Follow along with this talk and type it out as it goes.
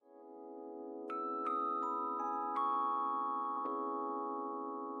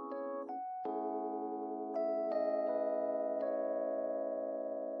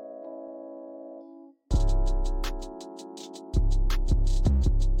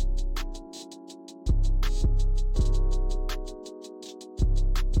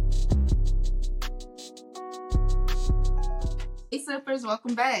Sippers,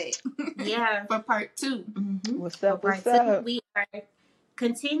 welcome back. Yeah. For part 2. Mm-hmm. What's up? What's up? We are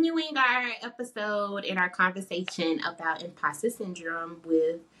continuing our episode and our conversation about imposter syndrome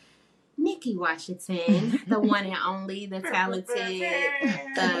with Nikki Washington, the one and only, the talented,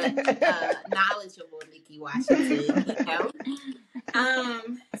 the knowledgeable Nikki Washington, you know.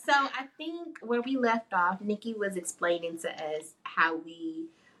 So I think where we left off, Nikki was explaining to us how we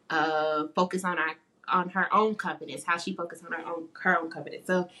focus on her own confidence, how she focused on her own confidence.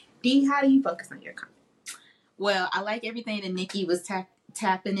 So, Dee, how do you focus on your confidence? Well, I like everything that Nikki was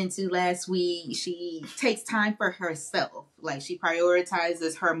tapping into last week. She takes time for herself. Like, she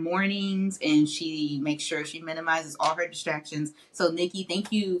prioritizes her mornings and she makes sure she minimizes all her distractions. So, Nikki,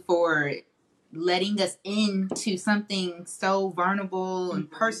 thank you for letting us into something so vulnerable and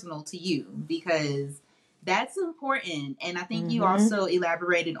personal to you, because that's important. And I think you also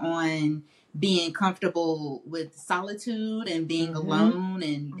elaborated on being comfortable with solitude and being alone,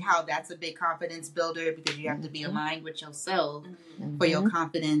 and how that's a big confidence builder, because you have to be aligned with yourself for your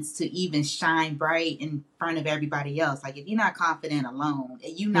confidence to even shine bright in front of everybody else. Like, if you're not confident alone,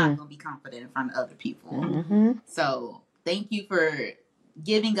 you're not going to be confident in front of other people. So thank you for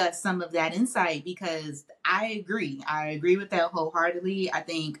giving us some of that insight, because I agree with that wholeheartedly. I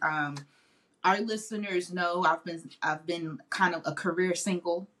think our listeners know I've been kind of a career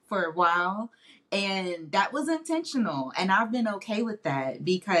single for a while, and that was intentional, and I've been okay with that,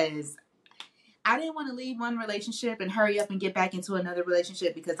 because I didn't want to leave one relationship and hurry up and get back into another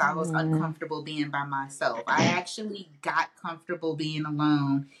relationship because I was uncomfortable being by myself. I actually got comfortable being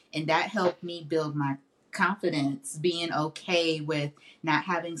alone, and that helped me build my confidence, being okay with not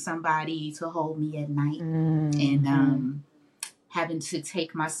having somebody to hold me at night, and having to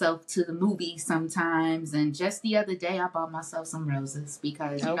take myself to the movies sometimes. And just the other day, I bought myself some roses,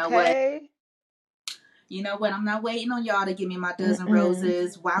 because you know what? I'm not waiting on y'all to give me my dozen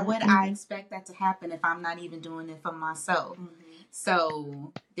roses. Why would I expect that to happen if I'm not even doing it for myself?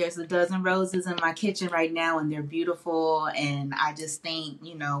 So there's a dozen roses in my kitchen right now, and they're beautiful. And I just think,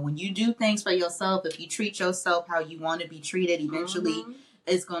 when you do things for yourself, if you treat yourself how you want to be treated, eventually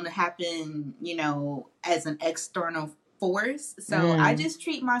it's going to happen, as an external force. So I just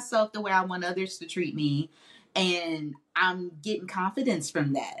treat myself the way I want others to treat me. And I'm getting confidence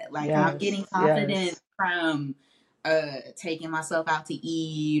from that. Like, I'm getting confidence from taking myself out to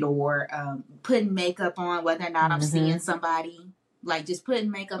eat, or putting makeup on, whether or not I'm seeing somebody. Like, just putting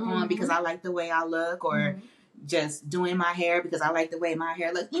makeup on because I like the way I look, or just doing my hair because I like the way my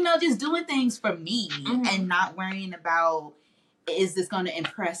hair looks. Just doing things for me and not worrying about, is this going to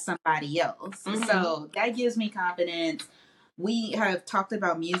impress somebody else? So that gives me confidence. We have talked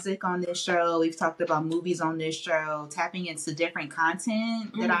about music on this show. We've talked about movies on this show. Tapping into different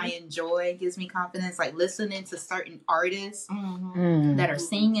content that I enjoy gives me confidence. Like, listening to certain artists that are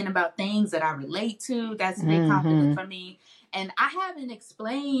singing about things that I relate to. That's big confidence for me. And I haven't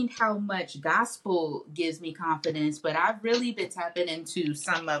explained how much gospel gives me confidence, but I've really been tapping into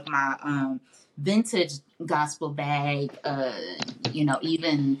some of my vintage gospel bag,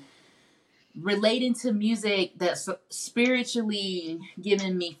 even relating to music that's spiritually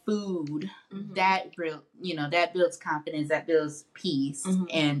giving me food. That builds confidence, that builds peace.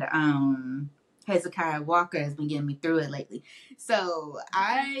 And Hezekiah Walker has been getting me through it lately. So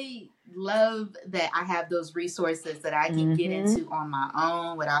I love that I have those resources that I can get into on my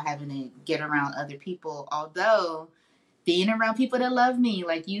own without having to get around other people. Although being around people that love me,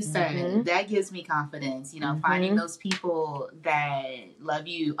 like you said, that gives me confidence. Finding those people that love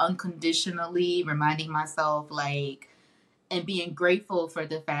you unconditionally, reminding myself, like, and being grateful for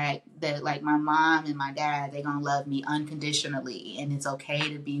the fact that, like, my mom and my dad, they're gonna love me unconditionally, and it's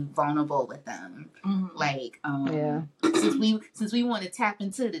okay to be vulnerable with them. Like, since we want to tap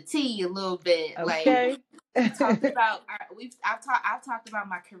into the tea a little bit, like, I've talked about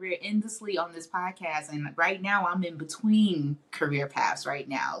my career endlessly on this podcast, and right now I'm in between career paths right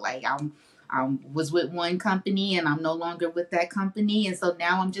now. Like, I was with one company and I'm no longer with that company, and so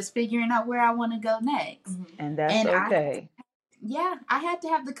now I'm just figuring out where I want to go next. And that's okay. I had to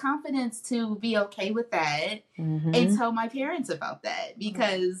have the confidence to be okay with that and tell my parents about that,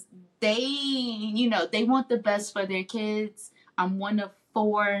 because they want the best for their kids. I'm one of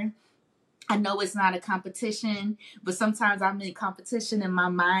 4. I know it's not a competition, but sometimes I'm in competition in my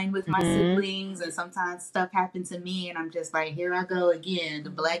mind with my siblings, and sometimes stuff happens to me and I'm just like, here I go again, the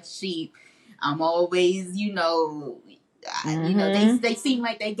black sheep. I'm always, they seem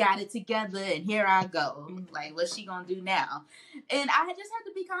like they got it together, and here I go. Like, what's she gonna do now? And I just have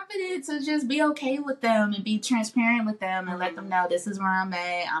to be confident to just be okay with them and be transparent with them and let them know this is where I'm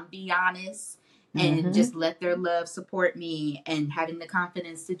at. I'm be honest. and just let their love support me, and having the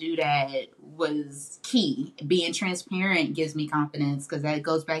confidence to do that was key. Being transparent gives me confidence, because that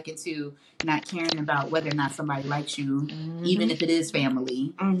goes back into not caring about whether or not somebody likes you, even if it is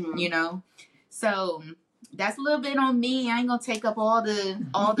family, you know? So that's a little bit on me. I ain't gonna take up all the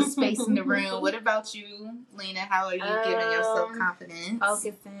space in the room. What about you, Lena? How are you giving yourself confidence?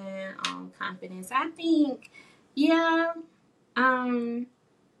 Focusing on confidence. I think, yeah,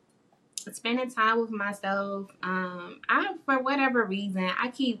 spending time with myself. I, for whatever reason,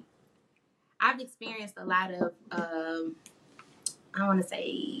 I've experienced a lot of I want to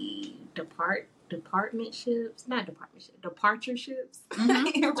say departmentships, not departmentships, departureships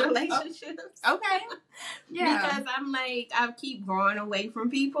in relationships. Okay. Yeah. Because I'm like, I keep growing away from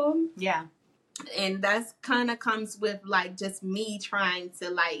people. Yeah. And that's kind of comes with like just me trying to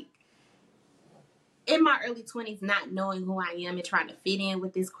like, in my early 20s, not knowing who I am and trying to fit in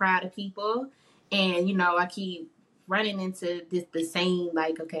with this crowd of people. And, you know, I keep running into the same,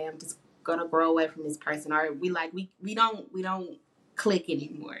 like, okay, I'm just going to grow away from this person. Or we don't click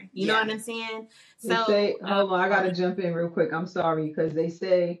anymore. You know what I'm saying? They say, hold on, I got to jump in real quick. I'm sorry, because they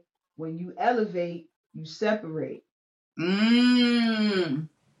say when you elevate, you separate. Because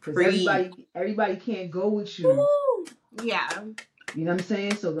everybody can't go with you. Woo! Yeah. You know what I'm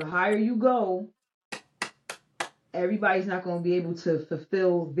saying? So the higher you go, everybody's not going to be able to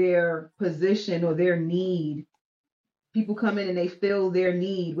fulfill their position or their need. People come in and they fill their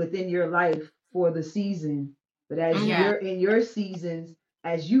need within your life for the season. But as you're in your seasons,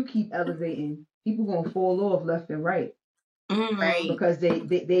 as you keep elevating, people going to fall off left and right. Right. Because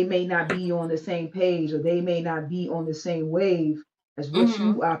they may not be on the same page, or they may not be on the same wave as what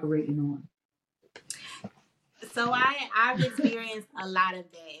you operating on. So I've experienced a lot of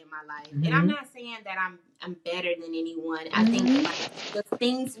that in my life, and I'm not saying that I'm better than anyone. I think like the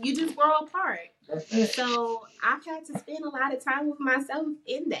things you just grow apart. So I've had to spend a lot of time with myself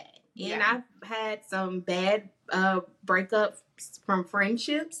in that, and I've had some bad breakups from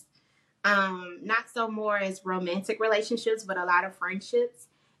friendships. Not so more as romantic relationships, but a lot of friendships,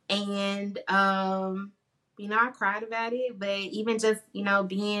 and you know, I cried about it. But even just, you know,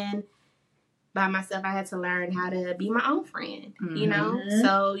 being by myself, I had to learn how to be my own friend, you know?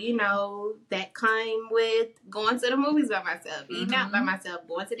 So, you know, that came with going to the movies by myself, eating out by myself,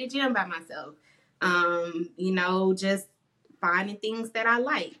 going to the gym by myself, you know, just finding things that I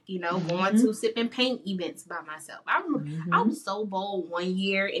like, you know, going to sip and paint events by myself. I remember I was so bold one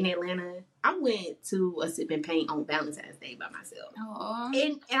year in Atlanta. I went to a sip and paint on Valentine's Day by myself.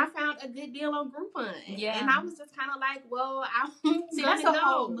 And I found a good deal on Groupon. Yeah. And I was just kind of like, well, that's a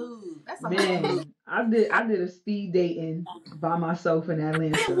whole move. That's a whole move. I did a speed dating by myself in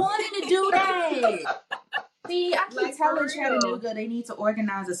Atlanta. I wanted to do that. See, I keep telling Chattanooga they need to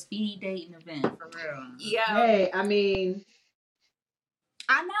organize a speed dating event for real. Yeah. Hey, I mean,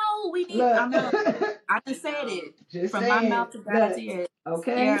 I know we need. I know. I just said it. Just from saying, my mouth to God's ears.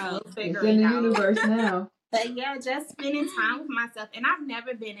 Okay, yeah, it's in the universe now. But yeah, just spending time with myself, and I've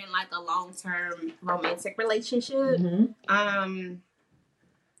never been in like a long-term romantic relationship.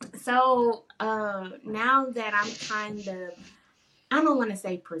 So now that I'm kind of, I don't want to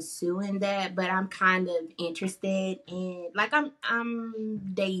say pursuing that, but I'm kind of interested in, like, I'm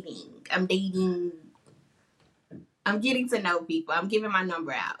dating. I'm getting to know people. I'm giving my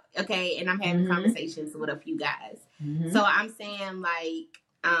number out, okay? And I'm having conversations with a few guys. So I'm saying, like,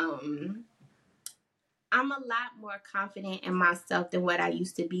 I'm a lot more confident in myself than what I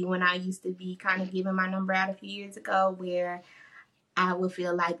used to be when I used to be kind of giving my number out a few years ago, where I would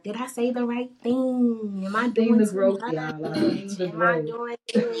feel like, did I say the right thing? Am I doing the too growth, much? y'all? Am I doing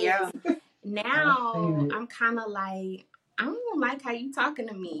this? Yeah. Now I'm kind of like, I don't like how you talking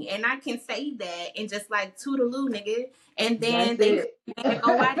to me, and I can say that and just like toodaloo, nigga, and then they like,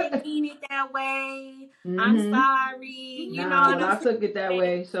 oh, I didn't mean it that way. I'm sorry. You know what I took it that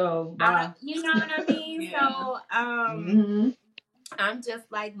way, so bye. You know what I mean? So I'm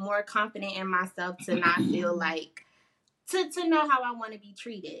just like more confident in myself to not feel like. To know how I want to be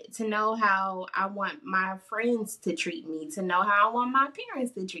treated, to know how I want my friends to treat me, to know how I want my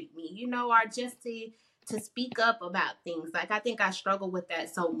parents to treat me, you know, or just to speak up about things. Like, I think I struggle with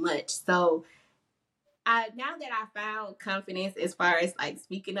that so much. So now that I found confidence as far as like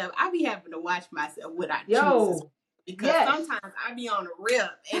speaking up, I be having to watch myself what I choose. Because sometimes I be on a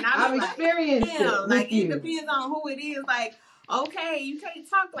rip, and I've like, experienced it. Like, it depends on who it is. Like, okay, you can't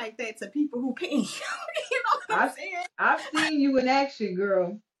talk like that to people who pay you. You know what I'm saying? I've seen you in action,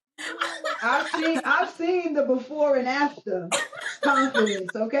 girl. I've seen the before and after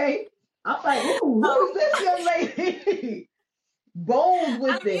confidence. Okay, I'm like, ooh, who is this young lady? bold I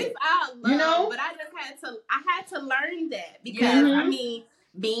with mean, it. it's all love, You know? but I had to learn that because I mean,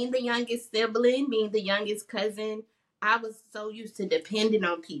 being the youngest sibling, being the youngest cousin, I was so used to depending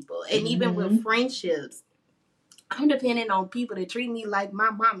on people, and even with friendships, I'm depending on people to treat me like my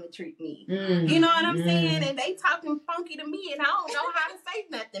mama treat me. You know what I'm saying? And they talking funky to me, and I don't know how to say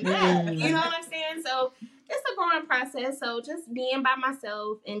nothing back. You know what I'm saying? So it's a growing process. So just being by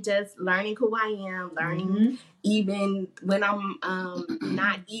myself and just learning who I am, learning even when I'm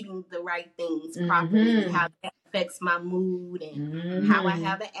not eating the right things properly, how that affects my mood and how I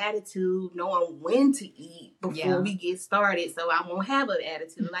have an attitude, knowing when to eat before we get started so I won't have an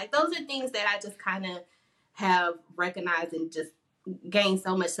attitude. Like those are things that I just kind of have recognized and just gained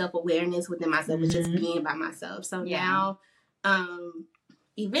so much self-awareness within myself with just being by myself. So now,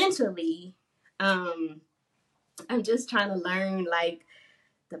 eventually, I'm just trying to learn like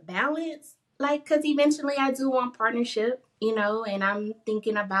the balance, like, cause eventually I do want partnership, you know, and I'm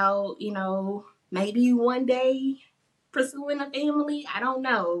thinking about, you know, maybe one day pursuing a family. I don't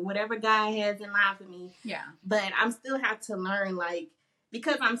know, whatever God has in line for me. Yeah. But I'm still have to learn, like,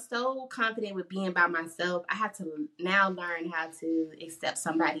 because I'm so confident with being by myself, I have to now learn how to accept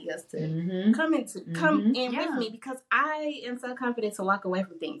somebody else to come in with me, because I am so confident to walk away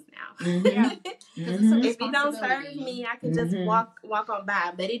from things now. Yeah. If it don't serve me, I can just walk on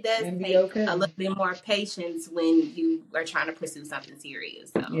by. But it does take a little bit more patience when you are trying to pursue something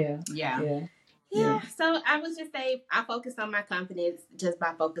serious. So. Yeah, so I would just say I focus on my confidence just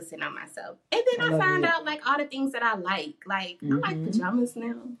by focusing on myself. And then I find out, like, all the things that I like. Like, I like pajamas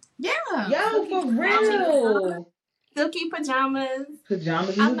now. Yeah. Yo, for real. Silky pajamas.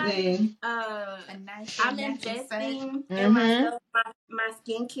 Pajamas is a thing. I'm investing in myself, my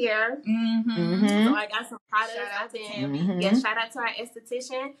skincare. So I got some products. Shout out to our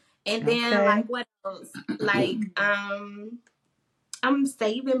esthetician. And then, like, what else? Like, I'm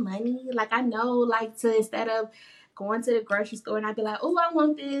saving money. Like, I know, like, to instead of going to the grocery store and I'd be like, oh, I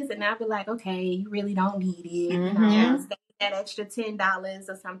want this. And I'd be like, okay, you really don't need it. You know, save that extra $10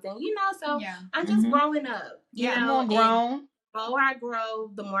 or something, you know. So I'm just growing up. You know, grown. The more I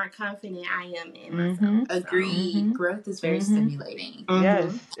grow, the more confident I am in myself. Agreed. Growth is very stimulating.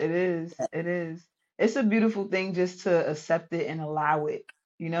 Yes, it is. It is. It's a beautiful thing just to accept it and allow it,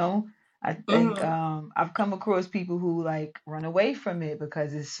 you know? I think I've come across people who like run away from it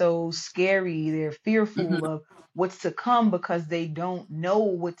because it's so scary. They're fearful of what's to come because they don't know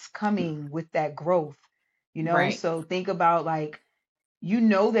what's coming with that growth, you know? Right. So think about like, you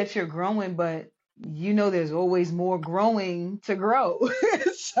know that you're growing, but you know there's always more growing to grow.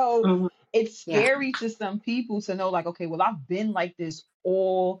 So it's scary to some people to know like, okay, well, I've been like this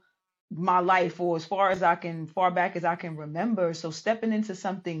all my life, or as far back as I can remember. So stepping into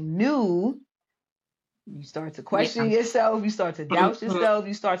something new, you start to question yourself, you start to doubt yourself,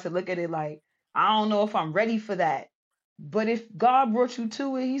 you start to look at it like, I don't know if I'm ready for that. But if God brought you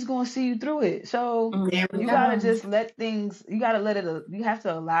to it, he's going to see you through it. So you got to just let things, you got to let it, you have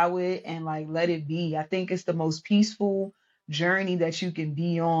to allow it and like let it be. I think it's the most peaceful journey that you can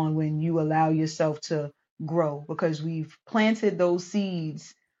be on when you allow yourself to grow, because we've planted those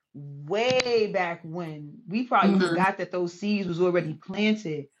seeds way back when. We probably forgot that those seeds was already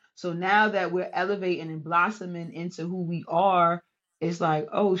planted. So now that we're elevating and blossoming into who we are, it's like,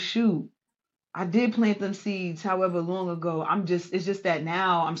 oh shoot, I did plant them seeds however long ago. It's just that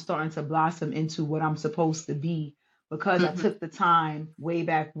now I'm starting to blossom into what I'm supposed to be, because I took the time way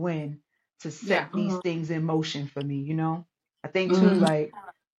back when to set these things in motion for me, you know? I think too, like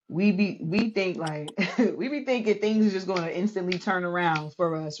we think like we be thinking things are just gonna instantly turn around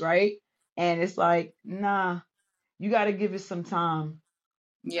for us, right? And it's like, nah, you gotta give it some time.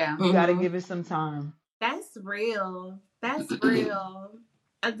 Yeah. You gotta give it some time. That's real. That's real.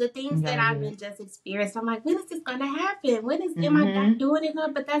 The things that I've been just experienced, I'm like, when is this gonna happen? When is am I not doing it?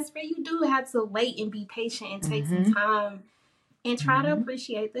 But that's where you do have to wait and be patient and take some time and try to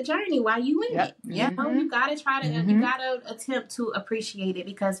appreciate the journey while you in it. You know, you gotta try to you gotta attempt to appreciate it,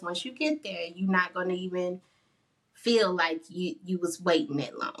 because once you get there, you're not gonna even feel like you was waiting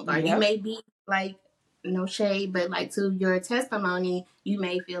that long. Or you may be like, no shade, but like to your testimony, you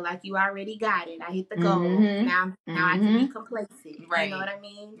may feel like you already got it. I hit the goal. Now I can be complacent. Right. You know what I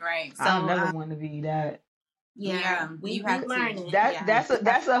mean? Right. So I never want to be that. Yeah. We learning.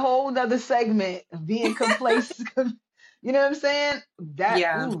 That's a whole nother segment of being complacent. You know what I'm saying?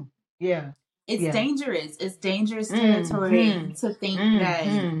 It's dangerous. It's dangerous territory to think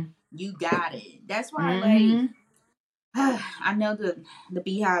that you got it. That's why, like, I know the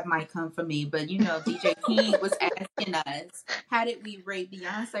beehive might come for me, but DJ King was asking us, how did we rate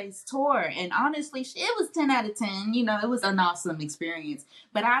Beyonce's tour? And honestly, it was 10 out of 10. It was an awesome experience,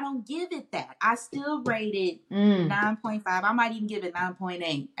 but I don't give it that. I still rate it 9.5. I might even give it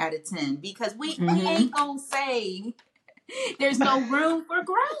 9.8 out of 10 because we ain't gonna say there's no room for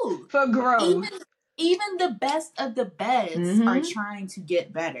growth. Even the best of the best are trying to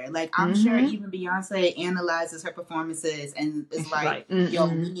get better. Like, I'm sure even Beyonce analyzes her performances and is like, yo,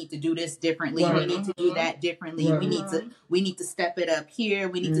 we need to do this differently. Right. We need to do that differently. Right. We need to step it up here.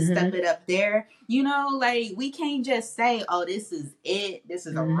 We need to step it up there. Like, we can't just say, oh, this is it. This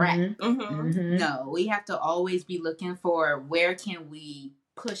is a wrap. No, we have to always be looking for where can we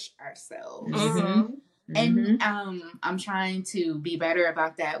push ourselves. And I'm trying to be better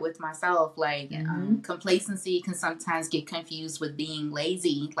about that with myself. Like, complacency can sometimes get confused with being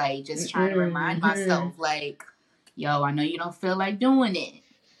lazy. Like, just trying to remind myself, like, yo, I know you don't feel like doing it,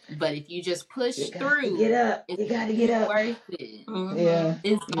 but if you just push through, get up. You gotta get up. Worth it. Yeah,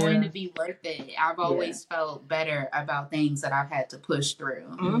 it's going to be worth it. I've always felt better about things that I've had to push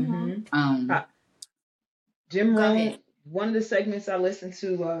through. Jim Rohn. One of the segments I listened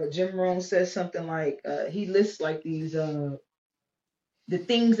to, Jim Rohn says something like, he lists like these, the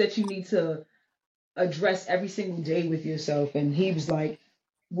things that you need to address every single day with yourself. And he was like,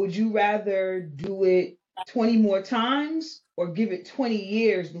 would you rather do it 20 more times or give it 20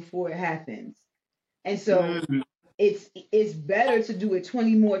 years before it happens? And so it's better to do it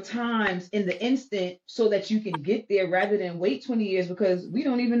 20 more times in the instant so that you can get there rather than wait 20 years, because we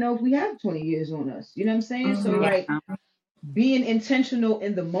don't even know if we have 20 years on us. You know what I'm saying? So like, being intentional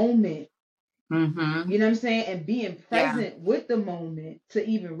in the moment, you know what I'm saying? And being present with the moment to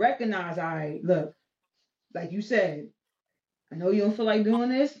even recognize, all right, look, like you said, I know you don't feel like doing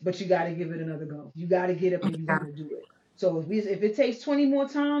this, but you got to give it another go. You got to get up and you got to do it. So if it takes 20 more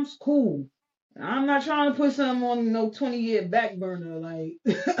times, cool. I'm not trying to put something on no 20-year back burner. Like,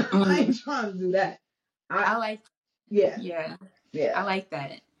 I ain't trying to do that. I like, yeah. I like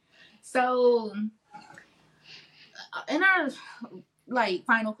that. So, in our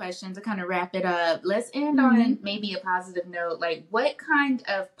final question to kind of wrap it up, let's end on maybe a positive note. Like, what kind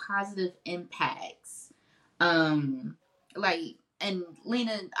of positive impacts, and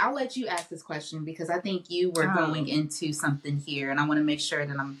Lena, I'll let you ask this question because I think you were going into something here, and I want to make sure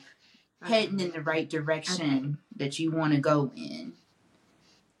that I'm heading in the right direction that you want to go in.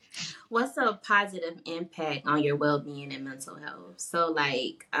 What's a positive impact on your well-being and mental health? So,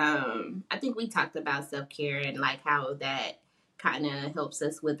 I think we talked about self-care and how that kind of helps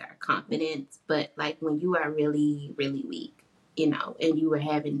us with our confidence. But when you are really, really weak, and you are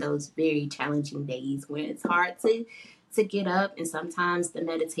having those very challenging days when it's hard to get up, and sometimes the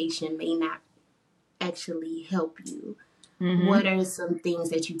meditation may not actually help you. What are some things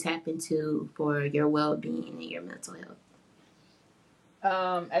that you tap into for your well-being and your mental health?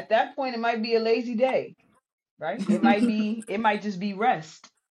 At that point, it might be a lazy day, right? It might just be rest.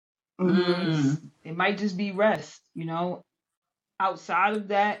 It might just be rest, Outside of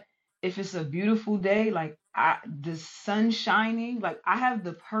that, if it's a beautiful day, the sun shining, I have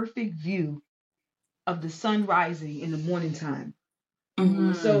the perfect view of the sun rising in the morning time.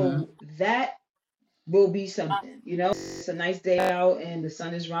 So that will be something, It's a nice day out and the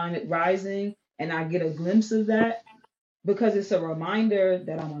sun is rising and I get a glimpse of that, because it's a reminder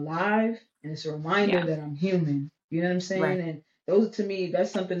that I'm alive and it's a reminder that I'm human. You know what I'm saying? Right. And those, to me,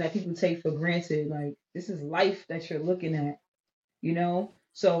 that's something that people take for granted. Like, this is life that you're looking at,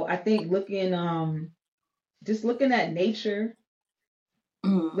 So I think just looking at nature,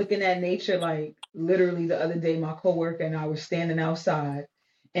 like literally the other day, my coworker and I were standing outside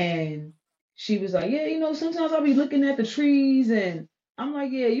and she was like, yeah, sometimes I'll be looking at the trees and I'm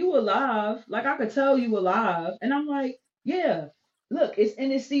like, yeah, you alive. Like, I could tell you alive. And I'm like, yeah, look, it's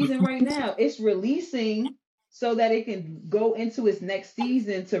in its season right now. It's releasing so that it can go into its next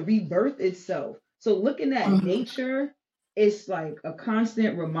season to rebirth itself. So looking at nature is like a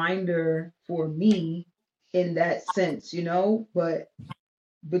constant reminder for me in that sense, but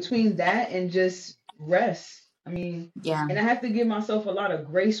between that and just rest, and I have to give myself a lot of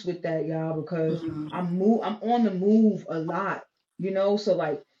grace with that, y'all, because I'm on the move a lot,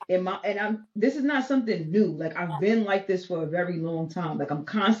 so this is not something new. Like, I've been like this for a very long time. Like, I'm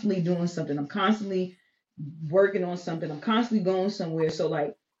constantly doing something, I'm constantly working on something, I'm constantly going somewhere.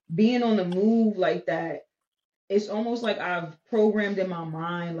 So being on the move like that, it's almost like I've programmed in my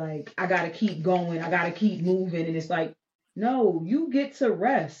mind, like, I gotta keep going, I gotta keep moving. And it's like, no, you get to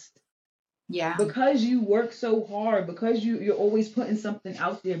rest. Yeah. Because you work so hard, because you're always putting something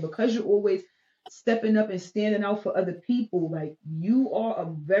out there, because you're always stepping up and standing out for other people, like you are a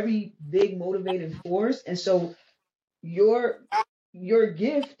very big motivating force. And so your your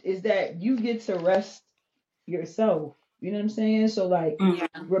gift is that you get to rest yourself. You know what I'm saying? So like Yeah.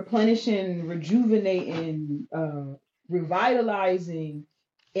 replenishing, rejuvenating, revitalizing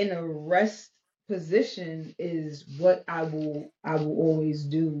in a rest position is what I will always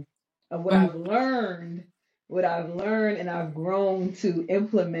do. Of what I've learned and I've grown to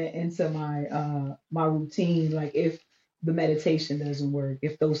implement into my routine. Like if the meditation doesn't work,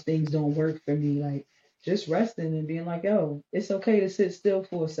 if those things don't work for me, like just resting and being like, yo, it's okay to sit still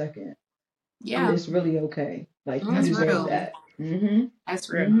for a second. Yeah, It's really okay. Like you that's deserve real. that. Mm-hmm. That's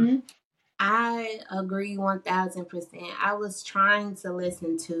real. Mm-hmm. I agree 1000%. I was trying to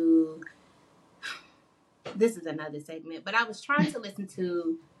listen to, this is another segment, but I was trying to listen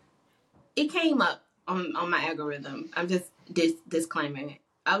to, it came up on my algorithm. I'm just disclaiming it.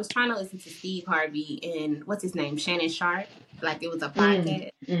 I was trying to listen to Steve Harvey and what's his name? Shannon Sharp. Like it was a podcast.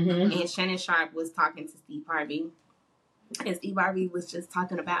 Mm-hmm. And Shannon Sharp was talking to Steve Harvey. And Steve Harvey was just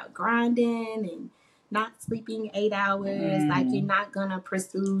talking about grinding and not sleeping 8 hours. Like you're not gonna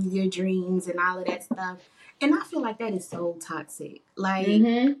pursue your dreams and all of that stuff. And I feel like that is so toxic. Like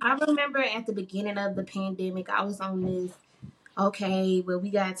I remember at the beginning of the pandemic, I was on this, okay, well, we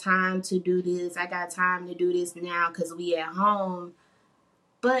got time to do this. I got time to do this now because we at home.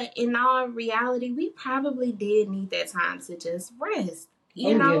 But in all reality, we probably did need that time to just rest,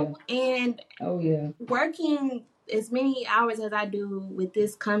 you know? Yeah. And Oh yeah. working as many hours as I do with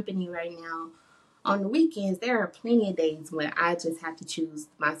this company right now, on the weekends, there are plenty of days when I just have to choose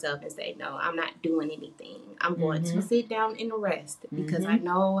myself and say, no, I'm not doing anything. I'm going to sit down and rest because I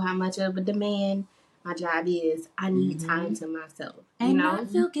know how much of a demand my job is. I need time to myself. And you know? not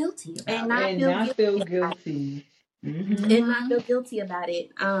feel guilty about And it. not And feel not guilty. feel guilty. And not feel guilty about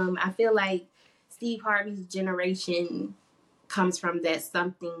it. I feel like Steve Harvey's generation comes from that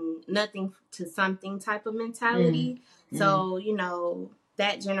nothing to something type of mentality. So, you know,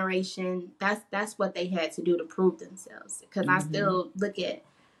 that generation, that's what they had to do to prove themselves. Because I still look at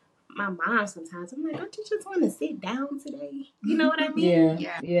my mom sometimes. I'm like, don't you just want to sit down today? You know what I mean?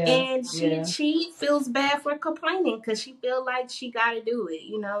 Yeah. And she feels bad for complaining because she feel like she got to do it,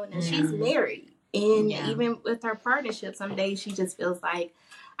 you know. And she's married. And even with her partnership, some days she just feels like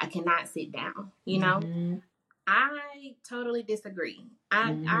I cannot sit down, you know. I totally disagree.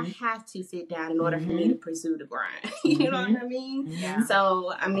 I have to sit down in order for me to pursue the grind. You know what I mean? Yeah.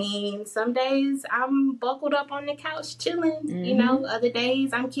 So, I mean, some days I'm buckled up on the couch chilling, you know, other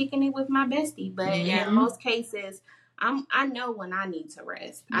days I'm kicking it with my bestie. But in most cases, I know when I need to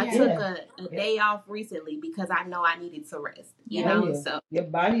rest. I took a day off recently because I know I needed to rest, you know? So your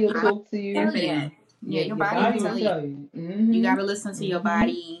body will talk to you. Your body will tell you. You got to listen to your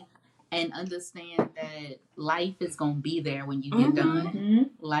body and understand that life is going to be there when you get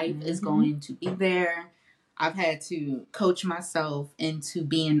done. Life is going to be there. I've had to coach myself into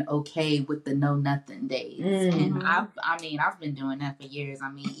being okay with the know nothing days. And I've been doing that for years. I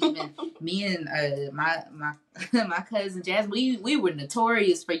mean, even me and my cousin Jazz, we were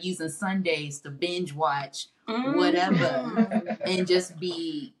notorious for using Sundays to binge watch whatever and just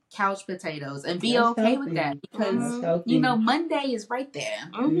be couch potatoes and be okay with that because you know Monday is right there.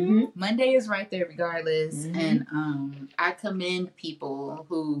 Monday is right there regardless. And I commend people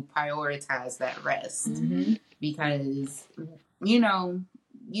who prioritize that rest because you know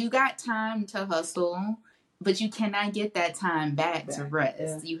you got time to hustle, but you cannot get that time back to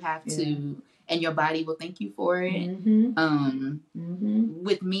rest. You have to, and your body will thank you for it.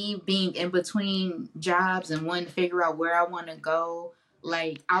 With me being in between jobs and wanting to figure out where I want to go,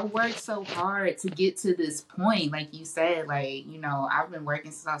 like I worked so hard to get to this point. Like you said, like, you know, I've been working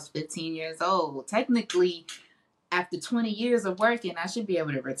since I was 15 years old. Technically, after 20 years of working, I should be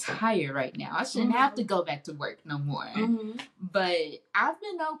able to retire right now. I shouldn't have to go back to work no more. But I've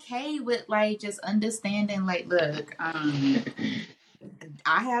been okay with like just understanding like, look, I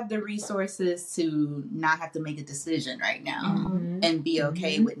have the resources to not have to make a decision right now and be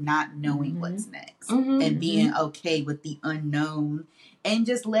okay with not knowing what's next and being okay with the unknown and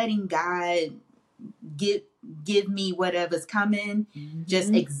just letting God give me whatever's coming,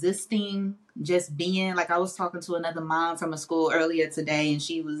 just existing, just being. Like I was talking to another mom from a school earlier today and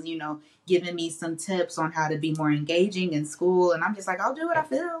she was, you know, giving me some tips on how to be more engaging in school. And I'm just like, I'll do what I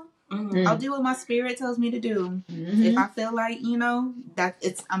feel. I'll do what my spirit tells me to do. If I feel like, you know, that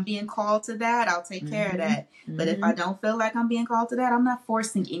I'm being called to that, I'll take care of that. But if I don't feel like I'm being called to that, I'm not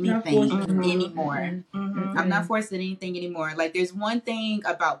forcing anything anymore. I'm not forcing anything anymore. Like there's one thing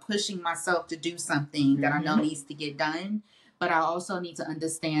about pushing myself to do something that I know needs to get done. but I also need to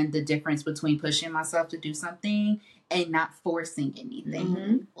understand the difference between pushing myself to do something and not forcing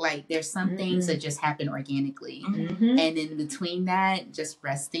anything. Like there's some things that just happen organically. And in between that, just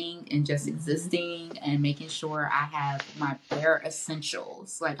resting and just existing and making sure I have my bare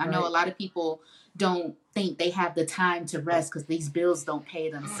essentials. Like I know a lot of people don't think they have the time to rest because these bills don't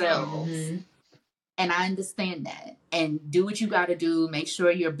pay themselves. And I understand that. And do what you got to do. Make sure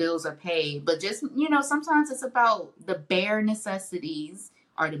your bills are paid. But just, sometimes it's about the bare necessities.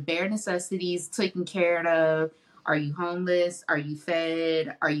 Are the bare necessities taken care of? Are you homeless? Are you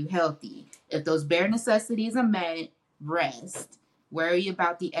fed? Are you healthy? If those bare necessities are met, rest. Worry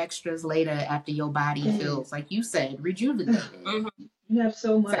about the extras later after your body feels, like you said, rejuvenated. You have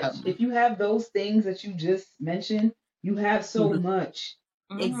so much. If you have those things that you just mentioned, you have so much.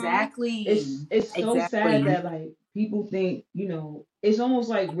 Exactly. It's so sad that like people think, it's almost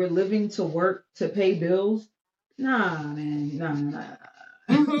like we're living to work to pay bills. Nah, man. Nah.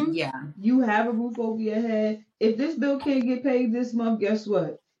 Yeah. You have a roof over your head. If this bill can't get paid this month, guess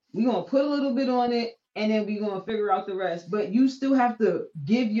what? We're going to put a little bit on it and then we're going to figure out the rest. But you still have to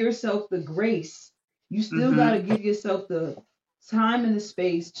give yourself the grace. You still got to give yourself the time and the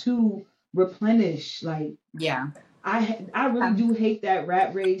space to replenish. Like, I really do hate that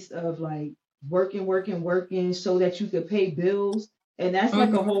rat race of like working so that you could pay bills. And that's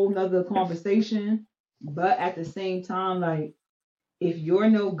like a whole nother conversation. But at the same time, like, if you're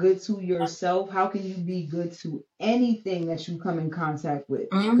no good to yourself, how can you be good to anything that you come in contact with?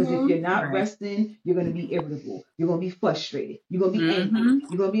 Because if you're not resting, you're going to be irritable. You're going to be frustrated. You're going to be angry.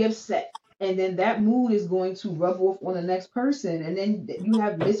 You're going to be upset. And then that mood is going to rub off on the next person. And then you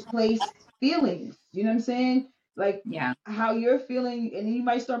have misplaced feelings. You know what I'm saying? Like how you're feeling. And then you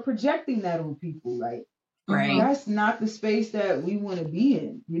might start projecting that on people. Like, that's not the space that we want to be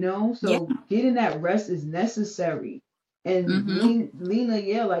in, So getting that rest is necessary. And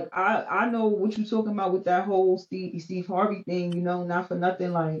Lena, like I know what you're talking about with that whole Steve Harvey thing, not for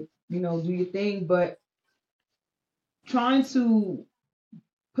nothing, like, do your thing, but trying to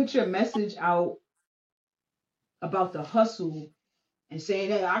put your message out about the hustle and saying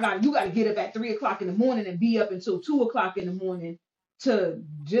that you got to get up at 3:00 in the morning and be up until 2:00 in the morning to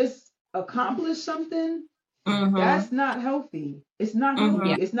just accomplish something. That's not healthy. It's not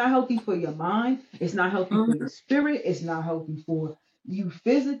healthy. It's not healthy for your mind. It's not healthy for your spirit. It's not healthy for you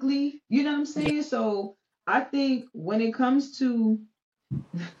physically. You know what I'm saying? So I think when it comes to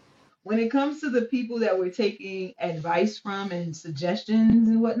the people that we're taking advice from and suggestions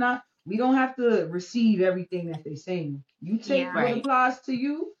and whatnot, we don't have to receive everything that they're saying. You take what applies to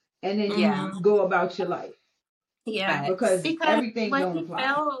you and then you go about your life. Yeah, because everything don't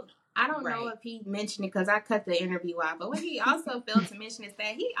apply. I don't know if he mentioned it because I cut the interview out, but what he also failed to mention is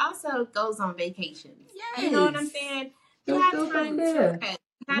that he also goes on vacations. Yes. You know what I'm saying? You have time to rest.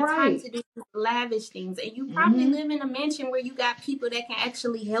 You have time to do lavish things, and you probably live in a mansion where you got people that can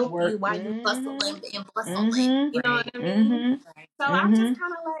actually help you while you bustling and bustling. You know what I mean? So I'm just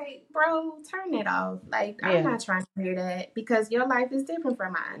kind of like, bro, turn it off. Like, I'm not trying to hear that because your life is different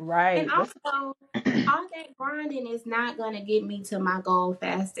from mine. Right. And also, all that grinding is not gonna get me to my goal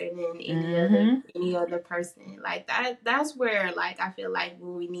faster than any other person. Like that's where like I feel like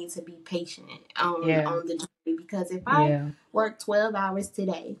we need to be patient on the journey, because if I work 12 hours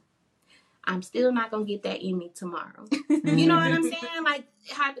today, I'm still not gonna get that in me tomorrow. You know what I'm saying? Like,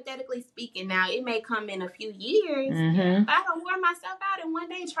 hypothetically speaking, now it may come in a few years, but I don't wear myself out in one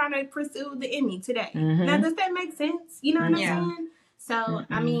day trying to pursue the Emmy today. Now, does that make sense? You know what I'm saying? So,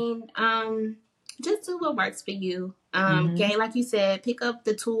 I mean, just do what works for you. Okay, like you said, pick up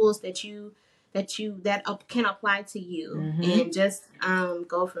the tools that can apply to you, and just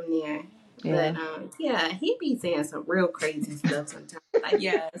go from there. But he be saying some real crazy stuff sometimes. Like,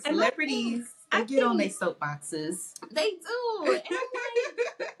 celebrities, they get on their soapboxes. They do. And I'm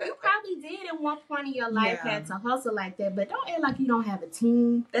like, you probably did at one point in your life had to hustle like that, but don't act like you don't have a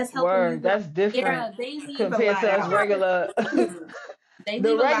team that's helping you. That's different compared to us regular.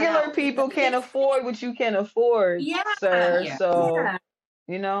 The regular people can't afford what you can afford, sir. So,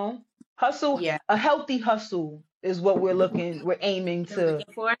 hustle, a healthy hustle is what we're aiming to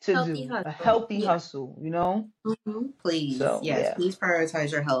do. A healthy hustle, Please, please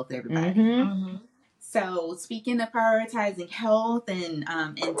prioritize your health, everybody. So, speaking of prioritizing health and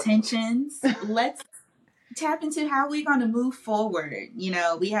intentions, let's tap into how we're going to move forward.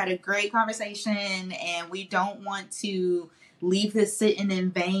 We had a great conversation, and we don't want to leave this sitting in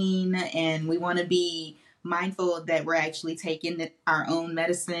vain, and we want to be mindful that we're actually taking our own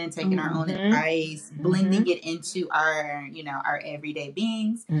medicine, taking our own advice, blending it into our, our everyday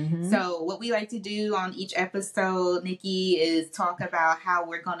beings. So what we like to do on each episode, Nikki, is talk about how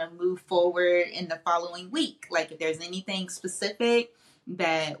we're going to move forward in the following week. Like if there's anything specific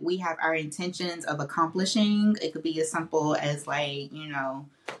that we have our intentions of accomplishing, it could be as simple as like,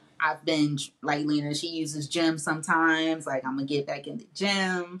 I've been like Lena, she uses gym sometimes. Like I'm gonna get back in the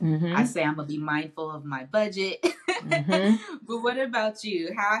gym. I say I'm gonna be mindful of my budget. But what about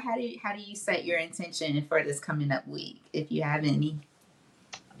you? How do you set your intention for this coming up week, if you have any?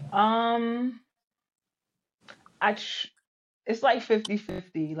 It's like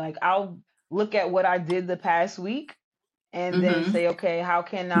 50-50. Like I'll look at what I did the past week and then say, okay, how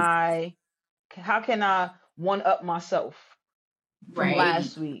can I one up myself from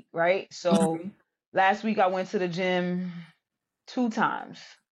last week, right? So last week I went to the gym 2 times.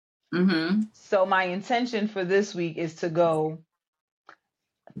 So my intention for this week is to go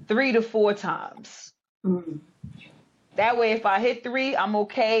 3 to 4 times. That way, if I hit 3, I'm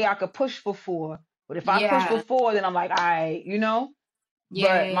okay. I could push for 4. But if I push for 4, then I'm like, all right,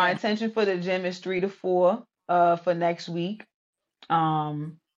 But my intention for the gym is 3 to 4 for next week. My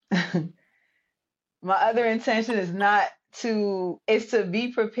other intention is to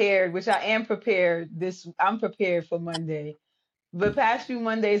be prepared, which I am prepared. I'm prepared for Monday. The past few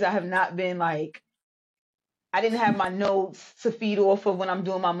Mondays, I have not been like, I didn't have my notes to feed off of when I'm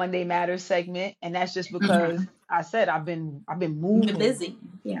doing my Monday Matters segment, and that's just because I said I've been moving. You're busy.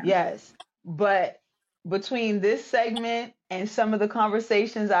 Yeah. Yes, but between this segment and some of the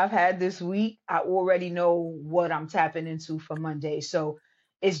conversations I've had this week, I already know what I'm tapping into for Monday. So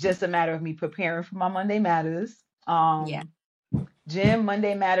it's just a matter of me preparing for my Monday Matters. Gym,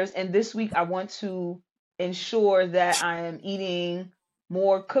 Monday Matters, and this week I want to ensure that I am eating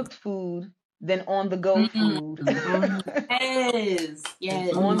more cooked food than on the go food.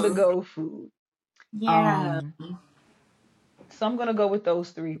 Yes. On the go food. Yeah. So I'm gonna go with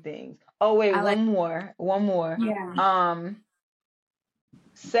those 3 things. Oh wait, one more. Yeah.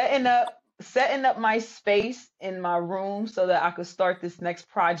 Setting up my space in my room so that I could start this next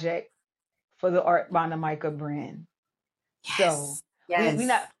project for the Art by Namika brand. So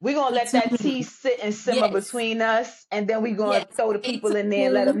we're gonna let that tea sit and simmer between us, and then we're gonna throw the people in there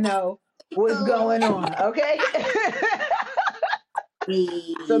and let them know what's going on. Okay.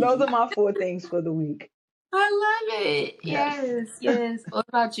 So those are my 4 things for the week. I love it. Yes. What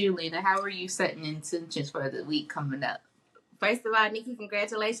about you, Lena? How are you setting intentions for the week coming up? First of all, Nikki,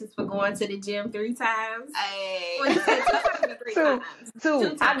 congratulations for going to the gym 3 times. Hey. Well, you said 2 times or 3 times? 2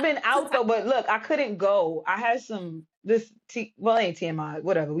 times. I've been out though, but look, I couldn't go. I had it ain't TMI,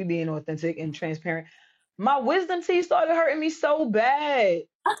 whatever. We being authentic and transparent. My wisdom teeth started hurting me so bad.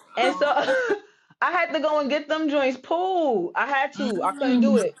 And so I had to go and get them joints pulled. I had to. I couldn't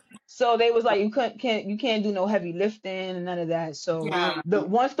do it. So they was like, you can't do no heavy lifting and none of that. So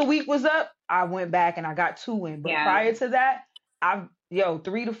once the week was up, I went back and I got 2 in. But prior to that,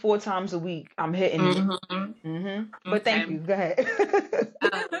 3 to 4 times a week, I'm hitting it. But thank you. Go ahead.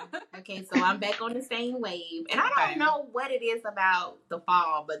 Okay, so I'm back on the same wave. And I don't know what it is about the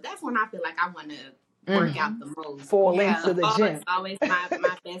fall, but that's when I feel like I want to work out the most. Fall into the gym. It's always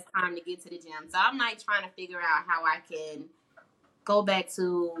my best time to get to the gym. So I'm like trying to figure out how I can go back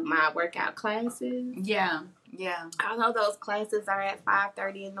to my workout classes. Yeah. Although those classes are at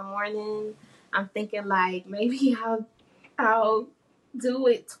 5:30 in the morning, I'm thinking like maybe I'll do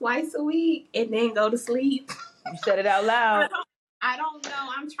it twice a week and then go to sleep. You said it out loud. I don't know.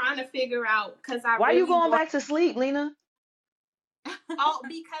 I'm trying to figure out because Why you going back to sleep, Lena?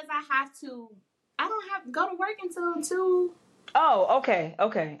 Because I have to. I don't have to go to work until 2. Oh, okay.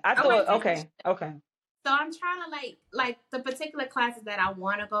 I thought okay. So I'm trying to like the particular classes that I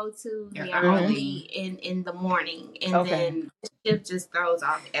want to go to. They are only in the morning, and then the shift just throws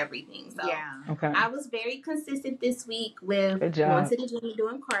off everything. So I was very consistent this week with going to the gym and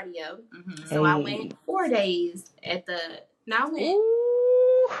doing cardio. So I went 4 days at the. Now I went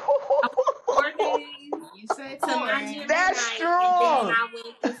 4 days. You said to my gym That's at night, strong. and then I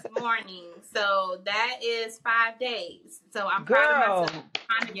went this morning. So that is 5 days. So I'm proud of myself,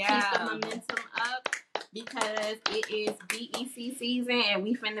 trying to keep the momentum up. Because it is BEC season and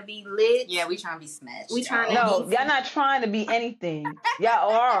we finna be lit. Yeah, we trying to be smashed. Y'all not trying to be anything.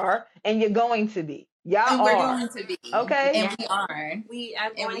 Y'all are, and you're going to be. We're going to be. Okay. And we are. We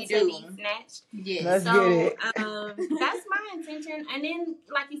are going to be snatched. Yes. Let's get it. That's my intention. And then,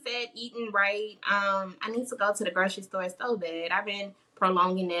 like you said, eating right. I need to go to the grocery store so bad. I've been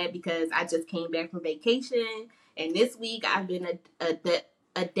prolonging that because I just came back from vacation. And this week I've been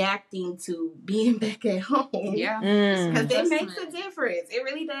adapting to being back at home. Yeah. Because it makes Adjustment. a difference. It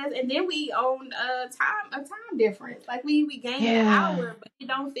really does. And then we own a time difference. Like we gain an hour, but it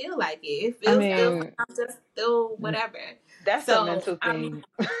don't feel like it. It feels still I'm just still whatever. That's a mental thing.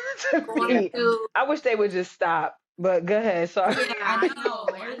 I wish they would just stop. But go ahead. Sorry. Yeah, I know.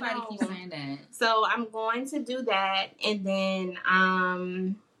 Everybody keeps saying that. So I'm going to do that, and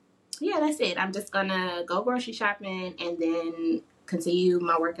then yeah, that's it. I'm just gonna go grocery shopping and then continue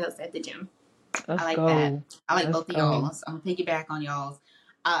my workouts at the gym. Let's I like go. that. I like Let's both of go. y'all's. I'm gonna piggyback on y'all's.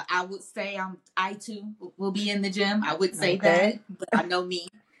 I would say I too will be in the gym. I would say that, but I know me.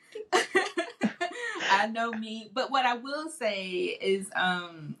 I know me. But what I will say is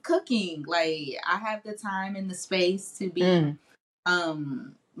cooking. Like I have the time and the space to be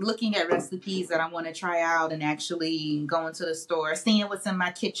looking at recipes that I want to try out and actually going to the store, seeing what's in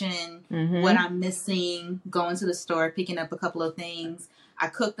my kitchen, what I'm missing, going to the store, picking up a couple of things. I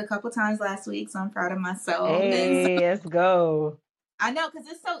cooked a couple times last week, so I'm proud of myself. Hey, let's go. I know, because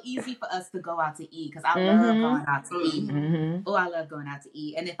it's so easy for us to go out to eat, because I love going out to eat. Oh, I love going out to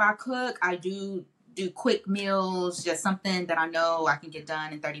eat. And if I cook, I do quick meals, just something that I know I can get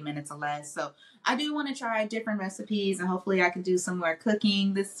done in 30 minutes or less. So I do want to try different recipes, and hopefully I can do some more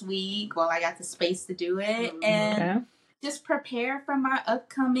cooking this week while I got the space to do it. And just prepare for my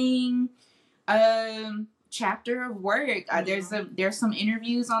upcoming chapter of work. There's some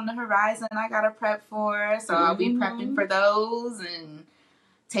interviews on the horizon I gotta prep for, so I'll be prepping for those and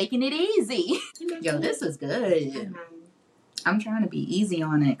taking it easy. Yo, this is good. I'm trying to be easy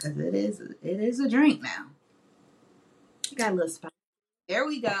on it because it is a drink now. Got a little spice. There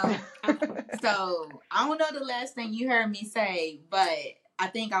we go. So I don't know the last thing you heard me say, but I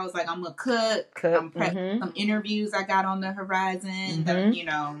think I was like, I'm gonna cook. I'm prepping some interviews I got on the horizon. That,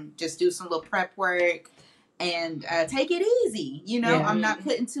 just do some little prep work and take it easy. I'm not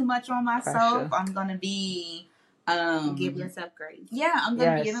putting too much on myself. Pressure. I'm gonna be give yourself grace. Yeah, I'm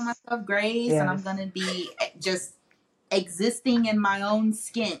gonna be giving myself grace, and I'm gonna be just existing in my own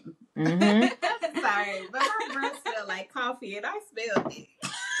skin. Sorry, but my breath smell like coffee, and I smelled it.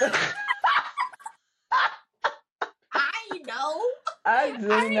 I know. I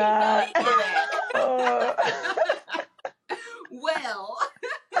do not. Well,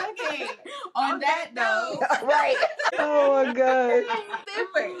 okay. On that note, right. Oh my God.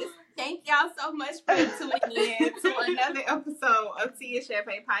 Sippers, thank y'all so much for tuning in to another episode of Tea and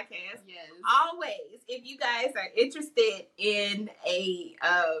Champagne Podcast. Yes. Always, if you guys are interested in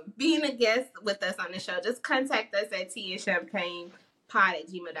being a guest with us on the show, just contact us at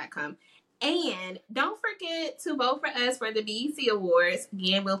teaandchampagnepod@gmail.com. And don't forget to vote for us for the BET Awards.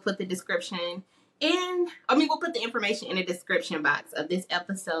 Again, we'll put the we'll put the information in the description box of this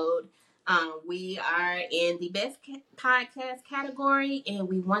episode. We are in the best podcast category, and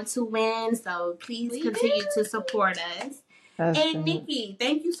we want to win. So please continue to support us. And Nikki,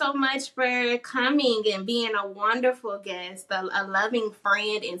 thank you so much for coming and being a wonderful guest, a loving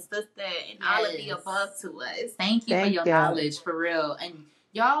friend and sister, and all of the above to us. Thank you for your knowledge, for real. And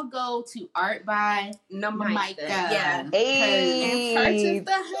y'all go to Art by Namaika. Yeah. Hey. And purchase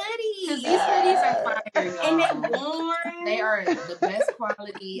the hoodies. Because these hoodies are fire, y'all. And they're warm. They are the best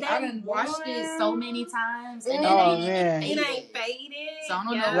quality. I done washed it so many times. And it ain't faded. So I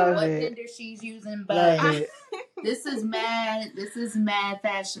don't know what vendor she's using, but this is mad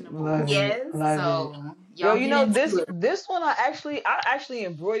fashionable. Yes. Yo, this one I actually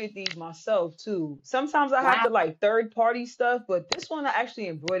embroidered these myself too. Sometimes I have to like third party stuff, but this one I actually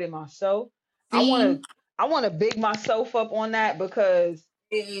embroidered myself. I wanna big myself up on that because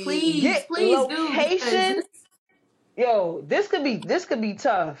please location. Do. Yo, this could be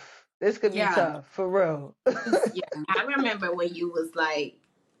tough. This could be tough for real. I remember when you was like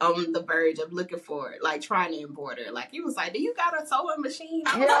on the verge of looking for it, like trying to embroider. Like you was like, "Do you got a sewing machine?"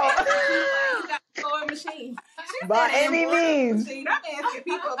 Yeah. You got a sewing machine. By any means. I'm asking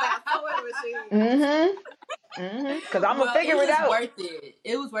people about sewing machines. Because I'm gonna figure it out.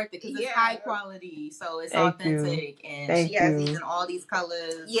 It was worth it because it's high quality, so it's authentic, and she has these in all these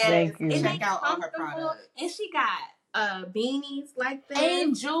colors. Yes, thank you. And check out all her products. And she got beanies like this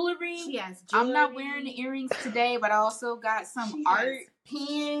and jewelry. She has jewelry. I'm not wearing the earrings today, but I also got some art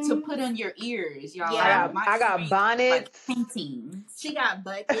pins to put on your ears, y'all. Yeah, I got bonnets, like paintings. She got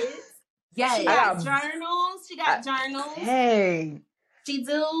buckets. Yes, she got journals. She got journals. Hey, she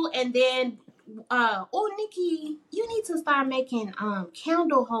do, and then. Nikki, you need to start making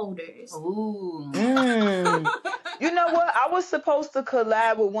candle holders. Ooh. You know what? I was supposed to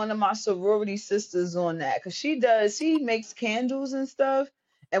collab with one of my sorority sisters on that because she makes candles and stuff,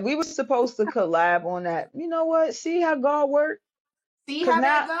 and we were supposed to collab on that. You know what? See how God works? See how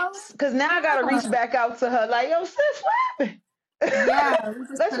that goes? Because now I gotta reach back out to her, like, yo, sis, what happened? Yeah, we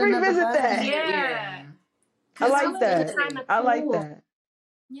just Let's put another revisit buzz in that. your Yeah. ear. I like that. It's kind of cool. I like that.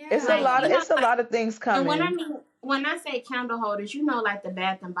 Yeah. It's a Like, lot. you know, It's a lot of things coming. And when I say candle holders, you know, like the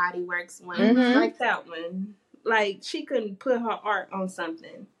Bath and Body Works one, Mhm. like that one. Like she couldn't put her art on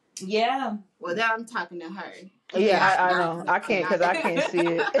something. Yeah. Well, now I'm talking to her. Yeah, I know. I can't because I can't see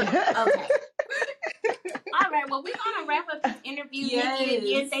it. Okay. All right. Well, we're gonna wrap up this interview. Yes. Nikki,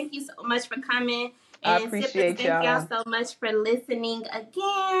 again, thank you so much for coming. I And appreciate Sippers, thank y'all so much for listening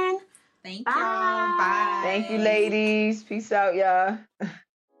again. Thank Bye. y'all. Bye. Thank you, ladies. Peace out, y'all.